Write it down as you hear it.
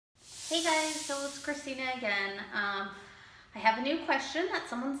Hey guys, so it's Christina again. I have a new question that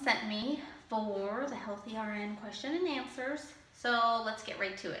someone sent me for the Healthy RN question and answers. So let's get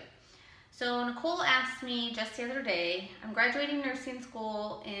right to it. So Nicole asked me just the other day, I'm graduating nursing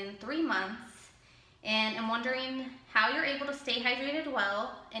school in 3 months and I'm wondering how you're able to stay hydrated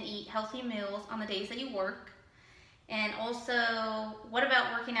well and eat healthy meals on the days that you work. And also, what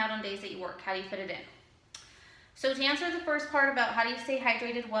about working out on days that you work? How do you fit it in? So to answer the first part about how do you stay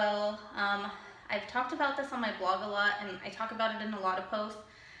hydrated well, I've talked about this on my blog a lot and I talk about it in a lot of posts.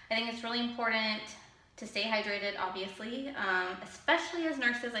 I think it's really important to stay hydrated, obviously, especially as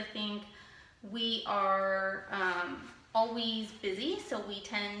nurses. I think we are always busy, so we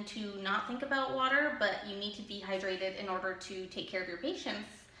tend to not think about water, but you need to be hydrated in order to take care of your patients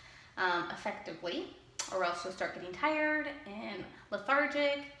effectively, or else you'll start getting tired and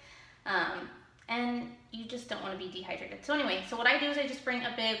lethargic. And you just don't want to be dehydrated. So anyway, so what I do is I just bring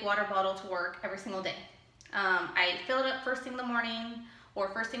a big water bottle to work every single day. I fill it up first thing in the morning or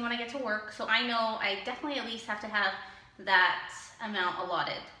first thing when I get to work. So I know I definitely at least have to have that amount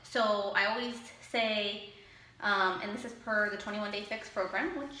allotted. So I always say, and this is per the 21-Day Fix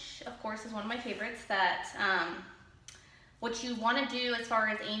program, which of course is one of my favorites, that what you want to do as far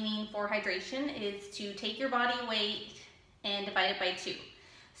as aiming for hydration is to take your body weight and divide it by 2.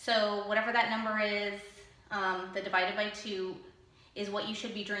 So whatever that number is, the divided by 2 is what you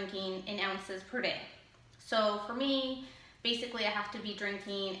should be drinking in ounces per day. So for me, basically I have to be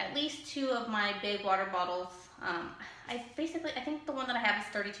drinking at least 2 of my big water bottles. I think the one that I have is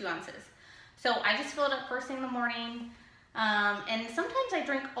 32 ounces. So I just fill it up first thing in the morning. And sometimes I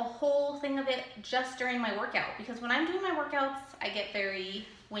drink a whole thing of it just during my workout, because when I'm doing my workouts, I get very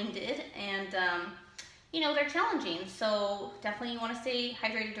winded and you know, they're challenging, so definitely you want to stay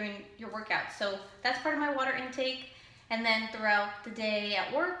hydrated during your workouts. So that's part of my water intake, and then throughout the day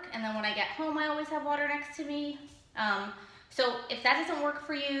at work, and then when I get home, I always have water next to me. So if that doesn't work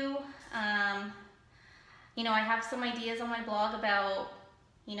for you, you know, I have some ideas on my blog about,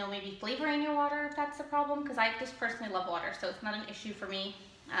 you know, maybe flavoring your water if that's a problem, because I just personally love water, so it's not an issue for me.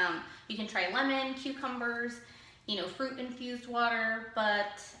 You can try lemon, cucumbers, you know, fruit-infused water,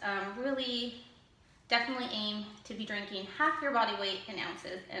 but really, definitely aim to be drinking half your body weight in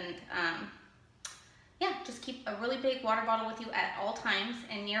ounces, and yeah, just keep a really big water bottle with you at all times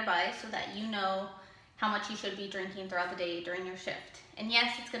and nearby so that you know how much you should be drinking throughout the day during your shift. And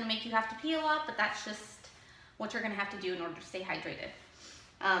yes, it's going to make you have to pee a lot, but that's just what you're going to have to do in order to stay hydrated,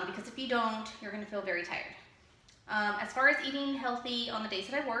 because if you don't, you're going to feel very tired. As far as eating healthy on the days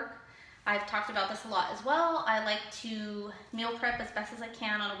that I work, I've talked about this a lot as well. I like to meal prep as best as I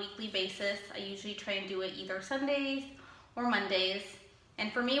can on a weekly basis. I usually try and do it either Sundays or Mondays.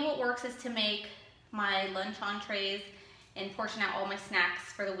 And for me, what works is to make my lunch entrees and portion out all my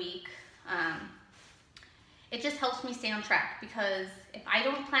snacks for the week. It just helps me stay on track, because if I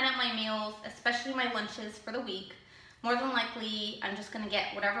don't plan out my meals, especially my lunches for the week, more than likely I'm just gonna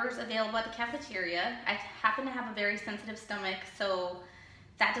get whatever's available at the cafeteria. I happen to have a very sensitive stomach, so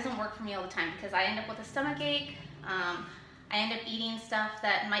that doesn't work for me all the time, because I end up with a stomach ache. I end up eating stuff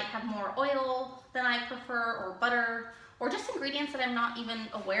that might have more oil than I prefer, or butter, or just ingredients that I'm not even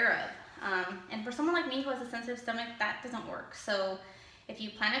aware of. And for someone like me who has a sensitive stomach, that doesn't work. So if you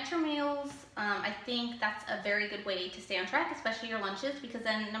plan out your meals, I think that's a very good way to stay on track, especially your lunches, because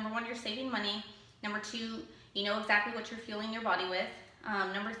then number 1, you're saving money. Number 2, you know exactly what you're fueling your body with.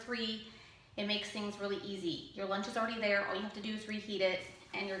 Number 3, it makes things really easy. Your lunch is already there. All you have to do is reheat it,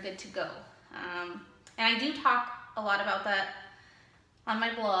 and you're good to go. And I do talk a lot about that on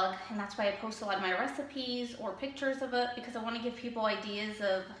my blog, and that's why I post a lot of my recipes or pictures of it, because I want to give people ideas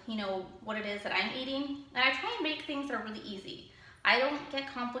of, you know, what it is that I'm eating. And I try and make things that are really easy. I don't get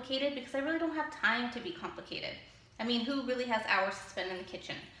complicated because I really don't have time to be complicated. I mean, who really has hours to spend in the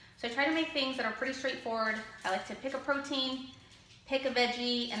kitchen? So I try to make things that are pretty straightforward. I like to pick a protein, pick a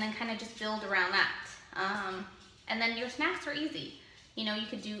veggie, and then kind of just build around that. And then your snacks are easy. You know, you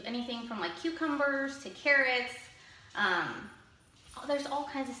could do anything from like cucumbers to carrots. There's all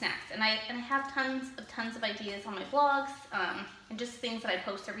kinds of snacks, and I have tons of ideas on my blogs, and just things that I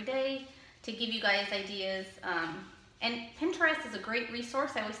post every day to give you guys ideas. And Pinterest is a great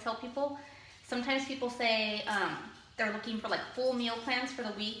resource. I always tell people, sometimes people say they're looking for like full meal plans for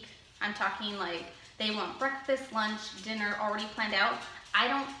the week. I'm talking like they want breakfast, lunch, dinner already planned out. I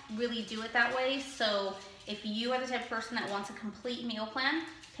don't really do it that way, so if you are the type of person that wants a complete meal plan,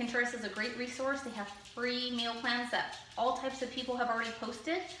 Pinterest is a great resource. They have free meal plans that all types of people have already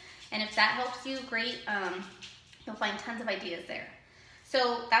posted. And if that helps you, great. You'll find tons of ideas there.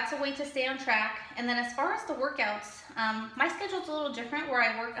 So that's a way to stay on track. And then as far as the workouts, my schedule's a little different where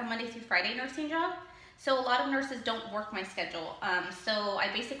I work a Monday through Friday nursing job. So a lot of nurses don't work my schedule. So I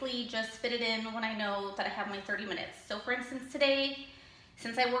basically just fit it in when I know that I have my 30 minutes. So for instance, today,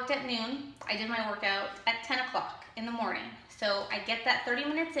 since I worked at noon, I did my workout at 10 o'clock in the morning. So I get that 30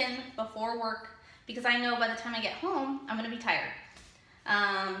 minutes in before work because I know by the time I get home, I'm gonna be tired.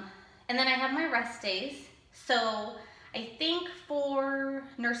 And then I have my rest days. So I think for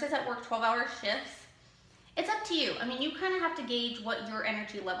nurses that work 12-hour shifts, it's up to you. I mean, you kind of have to gauge what your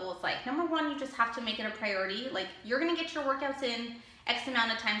energy level is like. Number one, you just have to make it a priority. Like, you're gonna get your workouts in X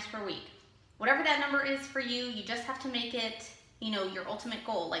amount of times per week. Whatever that number is for you, you just have to make it, you know, your ultimate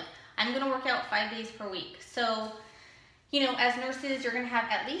goal. Like, I'm gonna work out 5 days per week. So, you know, as nurses, you're gonna have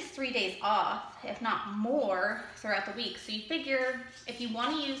at least 3 days off, if not more, throughout the week. So you figure if you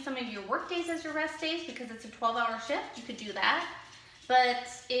wanna use some of your work days as your rest days because it's a 12-hour shift, you could do that. But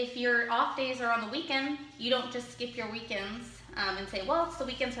if your off days are on the weekend, you don't just skip your weekends and say, well, it's the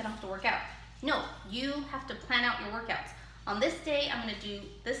weekend, so I don't have to work out. No, you have to plan out your workouts. On this day, I'm gonna do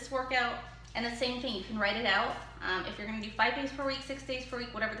this workout, and the same thing, you can write it out. If you're gonna do 5 days per week, 6 days per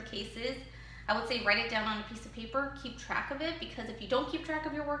week, whatever the case is, I would say write it down on a piece of paper, keep track of it, because if you don't keep track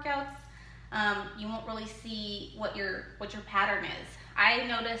of your workouts, you won't really see what your pattern is. I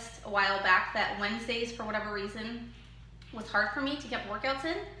noticed a while back that Wednesdays, for whatever reason, was hard for me to get workouts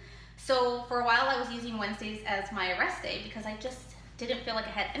in. So for a while I was using Wednesdays as my rest day because I just didn't feel like I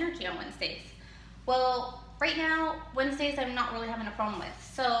had energy on Wednesdays. Well, right now, Wednesdays I'm not really having a problem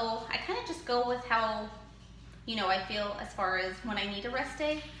with. So I kind of just go with how, you know, I feel as far as when I need a rest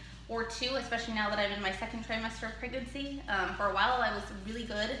day or two, especially now that I'm in my second trimester of pregnancy. For a while I was really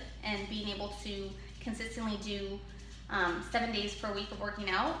good and being able to consistently do 7 days per week of working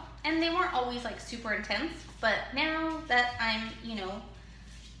out, and they weren't always like super intense, but now that I'm, you know,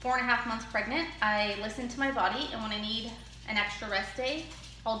 4.5 months pregnant, I listen to my body, and when I need an extra rest day,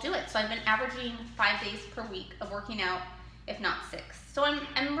 I'll do it. So I've been averaging 5 days per week of working out, if not 6. So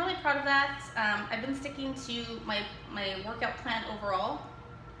I'm really proud of that. I've been sticking to my workout plan overall,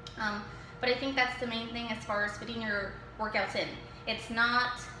 but I think that's the main thing as far as fitting your workouts in. It's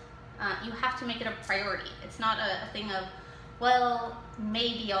not you have to make it a priority. It's not a thing of, well,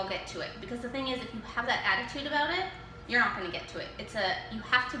 maybe I'll get to it. Because the thing is, if you have that attitude about it, you're not going to get to it. You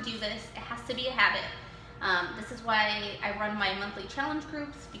have to do this. It has to be a habit. This is why I run my monthly challenge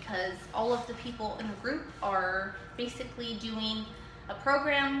groups, because all of the people in the group are basically doing a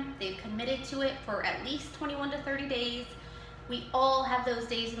program. They've committed to it for at least 21 to 30 days. We all have those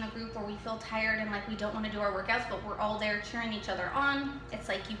days in the group where we feel tired and like we don't want to do our workouts, but we're all there cheering each other on. It's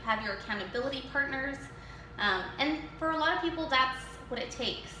like you have your accountability partners. And for a lot of people, that's what it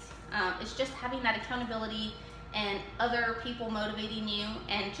takes. It's just having that accountability and other people motivating you,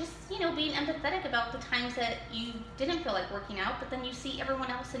 and just, you know, being empathetic about the times that you didn't feel like working out, but then you see everyone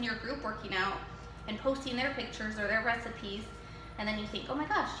else in your group working out and posting their pictures or their recipes, and then you think, oh my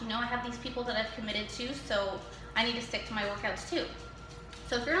gosh, you know, I have these people that I've committed to, so I need to stick to my workouts too.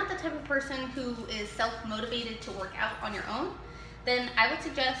 So if you're not the type of person who is self-motivated to work out on your own, then I would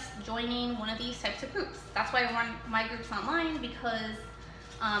suggest joining one of these types of groups. That's why I run my groups online, because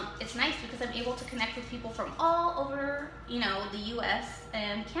it's nice because I'm able to connect with people from all over, you know, the US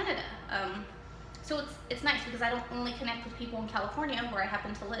and Canada. So it's nice because I don't only connect with people in California where I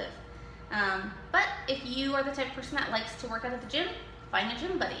happen to live. But if you are the type of person that likes to work out at the gym, find a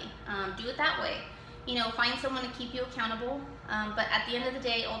gym buddy. Do it that way. You know, find someone to keep you accountable. But at the end of the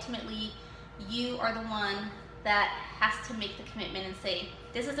day, ultimately, you are the one that has to make the commitment and say,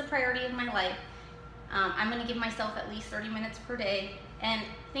 this is a priority in my life. I'm going to give myself at least 30 minutes per day, and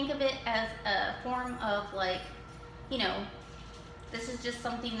think of it as a form of, like, you know, this is just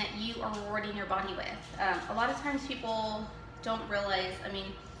something that you are rewarding your body with. A lot of times people don't realize, I mean,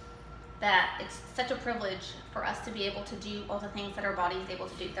 that it's such a privilege for us to be able to do all the things that our body is able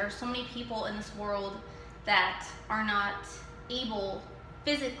to do. There are so many people in this world that are not able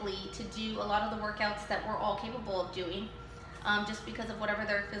physically to do a lot of the workouts that we're all capable of doing, just because of whatever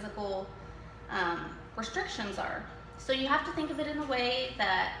their physical restrictions are. So you have to think of it in a way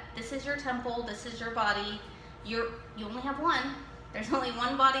that this is your temple, this is your body. You only have one. There's only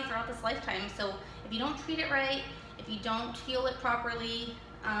one body throughout this lifetime. So if you don't treat it right, if you don't heal it properly,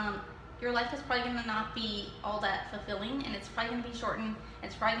 your life is probably going to not be all that fulfilling, and it's probably going to be shortened.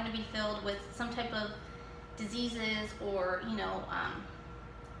 It's probably going to be filled with some type of diseases, or, you know,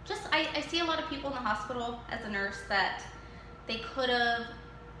 just I see a lot of people in the hospital as a nurse that they could have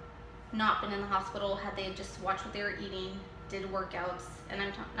not been in the hospital had they just watched what they were eating, did workouts, and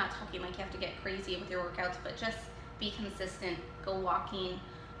I'm not talking like you have to get crazy with your workouts, but just be consistent, go walking,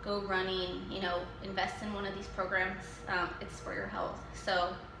 go running, you know, invest in one of these programs. It's for your health.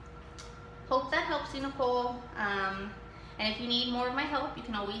 So hope that helps you, Nicole. And if you need more of my help, you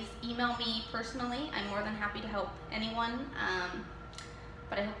can always email me personally. I'm more than happy to help anyone.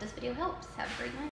 But I hope this video helps. Have a great night.